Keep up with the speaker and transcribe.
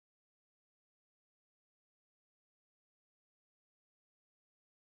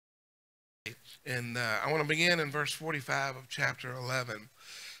And I want to begin in verse 45 of chapter 11.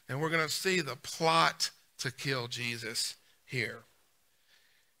 And we're going to see the plot to kill Jesus here.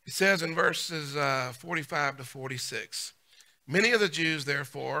 It says in verses 45 to 46, many of the Jews,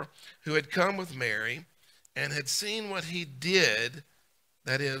 therefore, who had come with Mary and had seen what he did,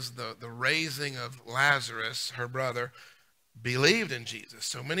 that is, the raising of Lazarus, her brother, believed in Jesus.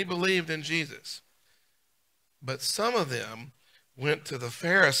 So many believed in Jesus. But some of them went to the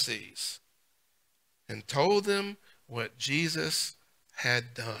Pharisees and told them what Jesus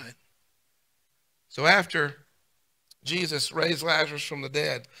had done. So after Jesus raised Lazarus from the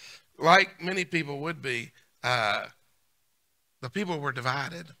dead, like many people would be, the people were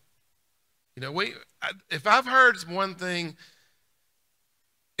divided. You know, if I've heard one thing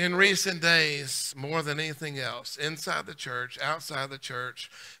in recent days more than anything else, inside the church, outside the church,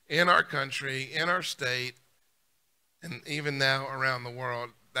 in our country, in our state, and even now around the world,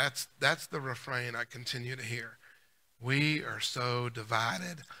 that's the refrain I continue to hear. We are so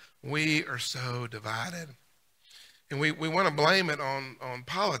divided. We are so divided. And we want to blame it on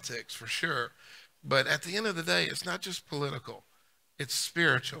politics for sure. But at the end of the day, it's not just political. It's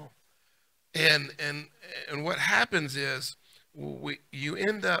spiritual. And what happens is you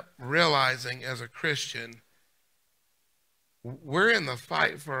end up realizing as a Christian, we're in the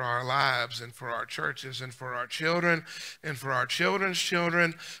fight for our lives and for our churches and for our children and for our children's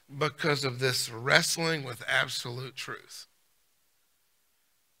children because of this wrestling with absolute truth.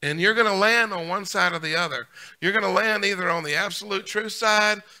 And you're going to land on one side or the other. You're going to land either on the absolute truth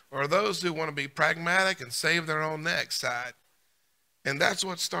side or those who want to be pragmatic and save their own neck side. And that's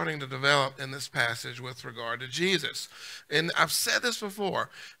what's starting to develop in this passage with regard to Jesus. And I've said this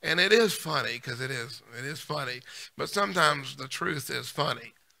before, and it is funny because it is funny, but sometimes the truth is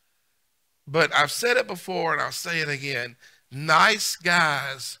funny. But I've said it before and I'll say it again. Nice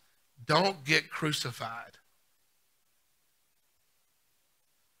guys don't get crucified.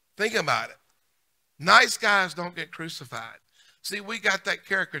 Think about it. Nice guys don't get crucified. See, we got that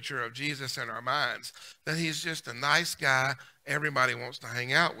caricature of Jesus in our minds, that he's just a nice guy everybody wants to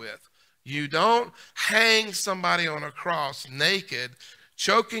hang out with. You don't hang somebody on a cross naked,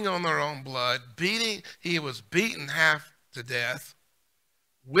 choking on their own blood, he was beaten half to death,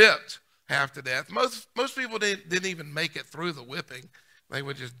 whipped half to death. Most people didn't even make it through the whipping. They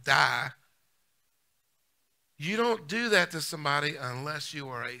would just die. You don't do that to somebody unless you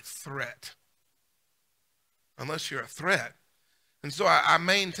are a threat. Unless you're a threat. And so I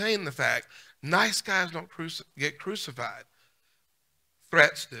maintain the fact, nice guys don't get crucified.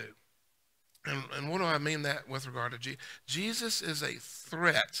 Threats do. And what do I mean that with regard to Jesus? Jesus is a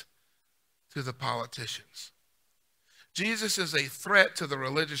threat to the politicians. Jesus is a threat to the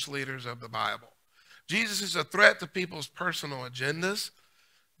religious leaders of the Bible. Jesus is a threat to people's personal agendas.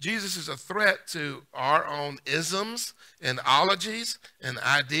 Jesus is a threat to our own isms and ologies and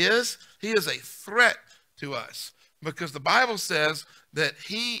ideas. He is a threat to us because the Bible says that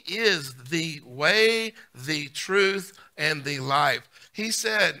he is the way, the truth, and the life. He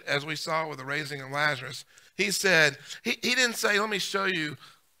said, as we saw with the raising of Lazarus, he said, he didn't say, let me show you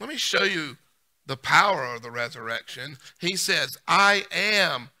the power of the resurrection. He says, I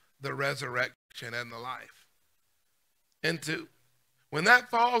am the resurrection and the life. And when that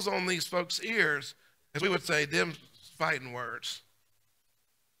falls on these folks' ears, as we would say, them fighting words.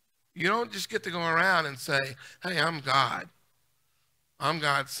 You don't just get to go around and say, hey, I'm God. I'm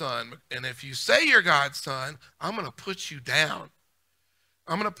God's son. And if you say you're God's son, I'm going to put you down.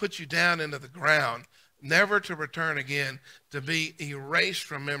 I'm going to put you down into the ground, never to return again, to be erased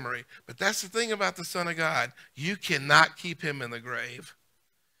from memory. But that's the thing about the Son of God. You cannot keep him in the grave.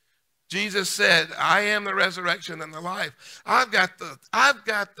 Jesus said, I am the resurrection and the life. I've got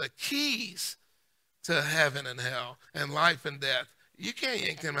the keys to heaven and hell and life and death. You can't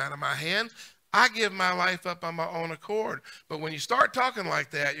yank them out of my hand. I give my life up on my own accord. But when you start talking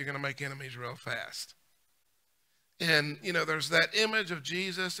like that, you're going to make enemies real fast. And, you know, there's that image of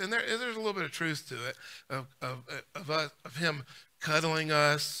Jesus, and there's a little bit of truth to it, of him cuddling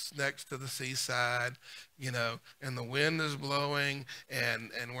us next to the seaside, you know, and the wind is blowing,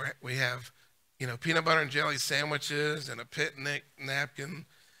 and we have, you know, peanut butter and jelly sandwiches and a picnic napkin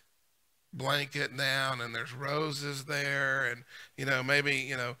blanket down, and there's roses there, and, you know, maybe,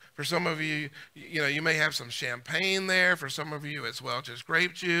 you know, for some of you, you know, you may have some champagne there. For some of you, it's, well, just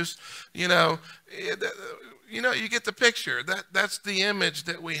grape juice. You know, you get the picture. That's the image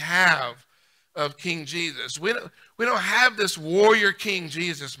that we have of King Jesus. We don't have this warrior King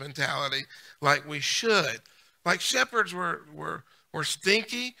Jesus mentality like we should. Like shepherds were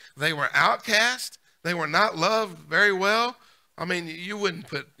stinky. They were outcast. They were not loved very well. I mean, you wouldn't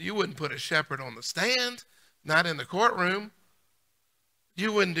put a shepherd on the stand, not in the courtroom.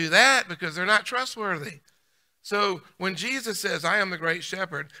 You wouldn't do that because they're not trustworthy. So when Jesus says, I am the great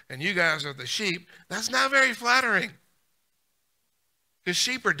shepherd and you guys are the sheep, that's not very flattering. Because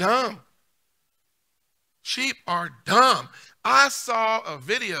sheep are dumb. Sheep are dumb. I saw a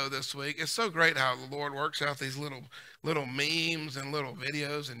video this week. It's so great how the Lord works out these little memes and little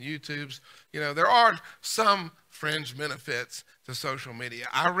videos and YouTubes. You know, there are some fringe benefits to social media.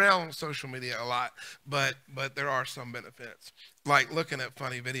 I rail on social media a lot, but there are some benefits, like looking at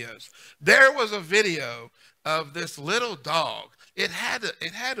funny videos. There was a video of this little dog. It had to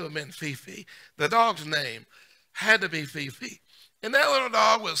have been Fifi. The dog's name had to be Fifi. And that little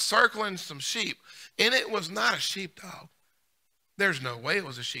dog was circling some sheep. And it was not a sheepdog. There's no way it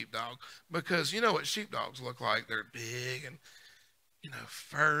was a sheepdog, because you know what sheepdogs look like. They're big and, you know,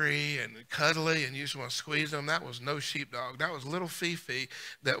 furry and cuddly, and you just want to squeeze them. That was no sheepdog. That was little Fifi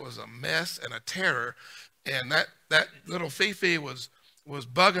that was a mess and a terror. And that little Fifi was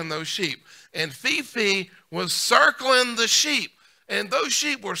bugging those sheep. And Fifi was circling the sheep. And those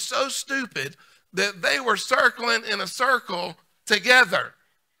sheep were so stupid that they were circling in a circle together.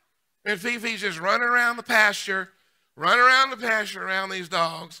 And Fifi's just running around the pasture around these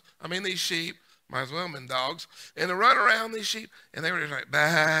dogs. I mean, these sheep. Might as well have been dogs. And they run around these sheep, and they were just like,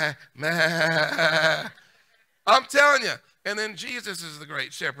 bah, bah. I'm telling you. And then Jesus is the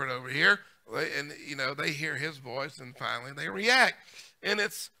great shepherd over here. And, you know, they hear his voice, and finally they react. And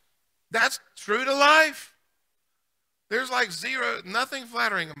that's true to life. There's like nothing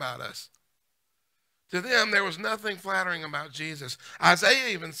flattering about us. To them, there was nothing flattering about Jesus.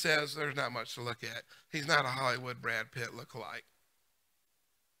 Isaiah even says there's not much to look at. He's not a Hollywood Brad Pitt lookalike.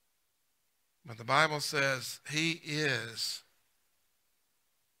 But the Bible says he is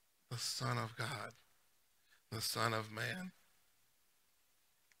the Son of God, the Son of Man.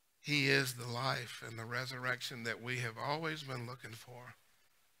 He is the life and the resurrection that we have always been looking for.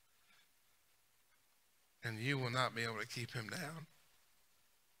 And you will not be able to keep him down.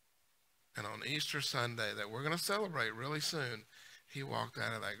 And on Easter Sunday, that we're going to celebrate really soon, he walked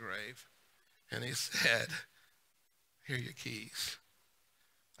out of that grave. And he said, here are your keys.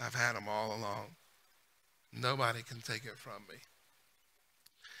 I've had them all along. Nobody can take it from me.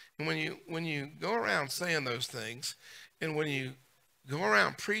 And when you go around saying those things, and when you go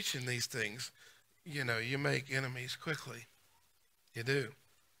around preaching these things, you know, you make enemies quickly. You do.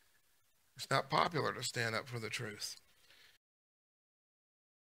 It's not popular to stand up for the truth.